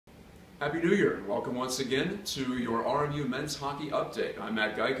Happy New Year and welcome once again to your RMU Men's Hockey Update. I'm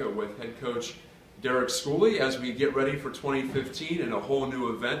Matt Geico with head coach Derek Schooley as we get ready for 2015 and a whole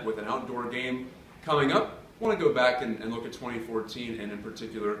new event with an outdoor game coming up. I want to go back and look at 2014 and in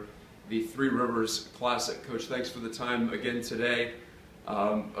particular the Three Rivers Classic. Coach, thanks for the time again today.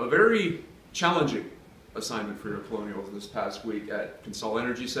 A very challenging assignment for your Colonials this past week at Consol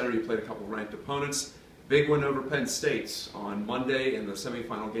Energy Center. You played a couple ranked opponents. Big win over Penn State on Monday in the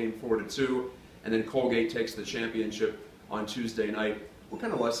semifinal game 4-2, and then Colgate takes the championship on Tuesday night. What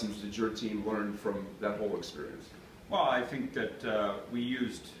kind of lessons did your team learn from that whole experience? Well, I think that we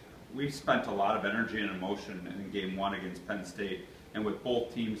spent a lot of energy and emotion in Game 1 against Penn State, and with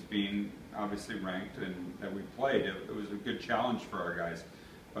both teams being obviously ranked and that we played, it was a good challenge for our guys.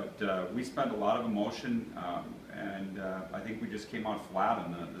 But we spent a lot of emotion, and I think we just came out flat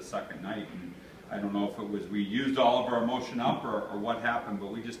on the second night. And I don't know if it was we used all of our emotion up or what happened, but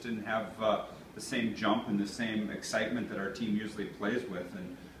we just didn't have the same jump and the same excitement that our team usually plays with.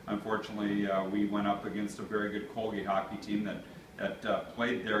 And unfortunately, we went up against a very good Colgate hockey team that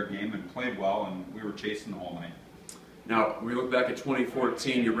played their game and played well, and we were chasing the whole night. Now, we look back at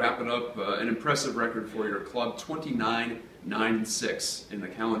 2014, you're wrapping up an impressive record for your club, 29-9-6 in the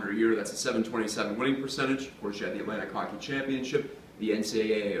calendar year. That's a .727 winning percentage. Of course, you had the Atlantic Hockey Championship, the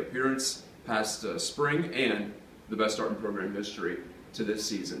NCAA appearance past spring, and the best start in program history to this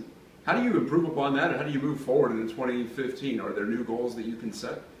season. How do you improve upon that, and how do you move forward into 2015? Are there new goals that you can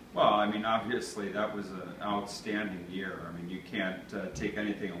set? Well, I mean, obviously that was an outstanding year. I mean, you can't take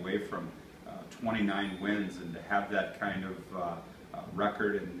anything away from 29 wins, and to have that kind of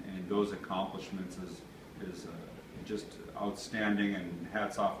record and those accomplishments is just outstanding, and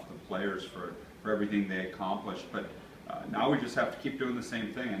hats off to the players for everything they accomplished. But now we just have to keep doing the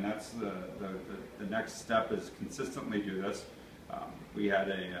same thing, and that's the next step is consistently do this. We had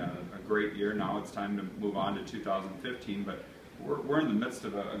a great year. Now it's time to move on to 2015, but we're in the midst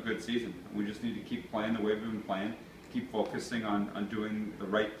of a good season. We just need to keep playing the way we've been playing, keep focusing on doing the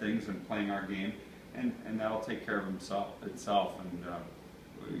right things and playing our game, and that'll take care of itself. And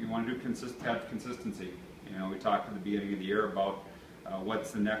you want to have consistency. You know, we talked at the beginning of the year about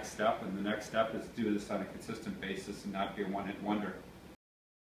what's the next step, and the next step is to do this on a consistent basis and not be a one-hit wonder.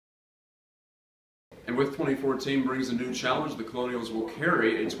 And with 2014 brings a new challenge. The Colonials will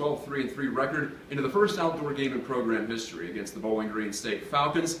carry a 12-3-3 record into the first outdoor game in program history against the Bowling Green State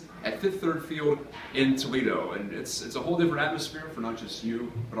Falcons at Fifth Third Field in Toledo. And it's a whole different atmosphere for not just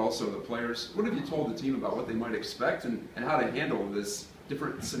you, but also the players. What have you told the team about what they might expect and how to handle this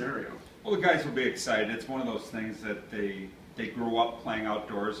different scenario? Well, the guys will be excited. It's one of those things that they grew up playing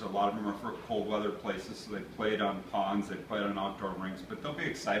outdoors. A lot of them are from cold weather places, so they played on ponds, they played on outdoor rinks, but they'll be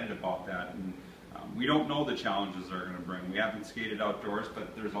excited about that. And we don't know the challenges they're going to bring. We haven't skated outdoors,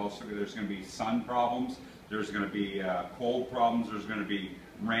 but there's going to be sun problems, there's going to be cold problems, there's going to be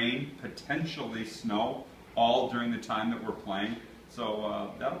rain, potentially snow, all during the time that we're playing.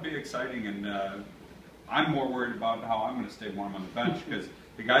 So that'll be exciting, and I'm more worried about how I'm going to stay warm on the bench, because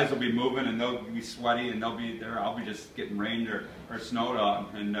the guys will be moving and they'll be sweaty and they'll be there. I'll be just getting rained or snowed on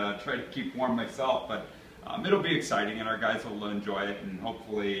and try to keep warm myself. But it'll be exciting, and our guys will enjoy it, and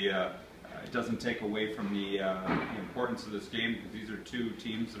hopefully it doesn't take away from the importance of this game, because these are two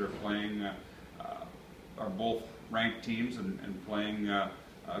teams that are playing, are both ranked teams and playing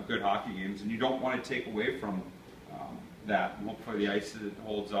good hockey games, and you don't want to take away from that. And hopefully the ice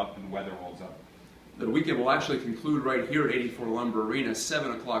holds up and the weather holds up. The weekend will actually conclude right here at 84 Lumber Arena,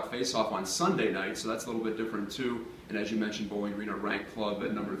 7 o'clock face-off on Sunday night, so that's a little bit different too. And as you mentioned, Bowling Green, a ranked club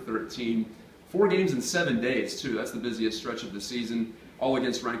at number 13. 4 games in 7 days too. That's the busiest stretch of the season, all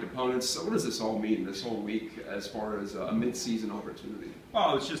against ranked opponents. So what does this all mean, this whole week, as far as a mid-season opportunity?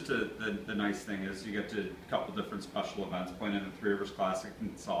 Well, it's just the nice thing is you get to a couple different special events, playing in the Three Rivers Classic in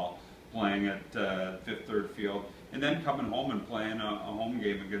Consol, playing at Fifth Third Field, and then coming home and playing a home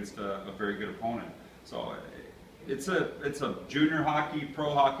game against a very good opponent. So it's a junior hockey,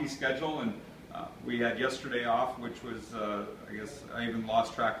 pro hockey schedule, and we had yesterday off, which was, I guess I even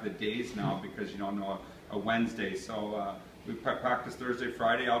lost track of the days now, because you don't know a Wednesday. So we practice Thursday,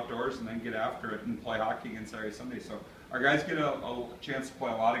 Friday outdoors, and then get after it and play hockey again Saturday, Sunday. So our guys get a chance to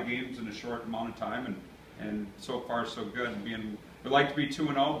play a lot of games in a short amount of time, and so far so good. We'd like to be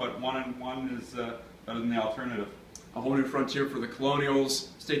 2-0, but 1-1 is better than the alternative. A whole new frontier for the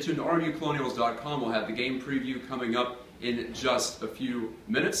Colonials. Stay tuned to RMUcolonials.com. We'll have the game preview coming up in just a few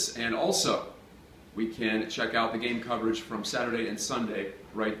minutes, and also we can check out the game coverage from Saturday and Sunday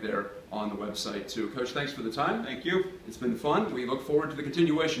right there on the website too. Coach, thanks for the time. Thank you. It's been fun. We look forward to the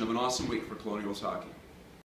continuation of an awesome week for Colonials hockey.